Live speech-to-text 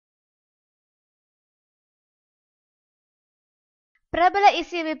பிரபல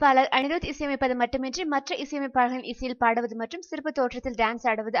இசையமைப்பாளர் அனிருத் இசையமைப்பது மட்டுமின்றி மற்ற இசையமைப்பாளர்களின் இசையில் பாடுவது மற்றும் சிறப்பு தோற்றத்தில் டான்ஸ்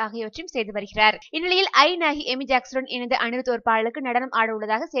ஆடுவது ஆகியவற்றையும் செய்து வருகிறார். இந்நிலையில் நாயகி எமி ஜாக்சனுடன் இணைந்து அனிருத் ஒரு பாடலுக்கு நடனம் ஆட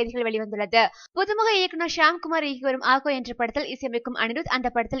உள்ளதாக செய்திகள் வெளிவந்துள்ளது. புதுமுக இயக்குனர் ஷாம்குமார் இயக்கி வரும் ஆக்கோ என்ற படத்தில் இசையமைக்கும் அனிருத் அந்த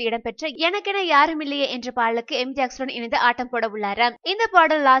படத்தில் இடம்பெற்ற எனக்கென யாருமில்லையே என்ற பாடலுக்கு எமி ஜாக்சனுடன் இணைந்து ஆட்டம் போட உள்ளாராம். இந்த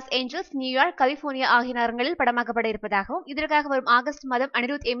பாடல் லாஸ் ஏஞ்சல்ஸ், நியூயார்க், கலிபோர்னியா ஆகிய நகரங்களில் படமாக்கப்பட இருப்பதாகவும் இதற்காக வரும் ஆகஸ்ட் மாதம்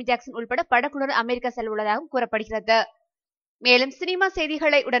அனிருத், எமி ஜாக்சன் உள்பட படக்குழுவினர் அமெரிக்கா செல்ல உள்ளதாகவும் கூறப்படுகிறது. மேலும் சினிமா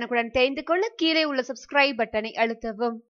செய்திகளை உடனுக்குடன் தெரிந்து கொள்ள கீழே உள்ள சப்ஸ்கிரைப் பட்டனை அழுத்தவும்.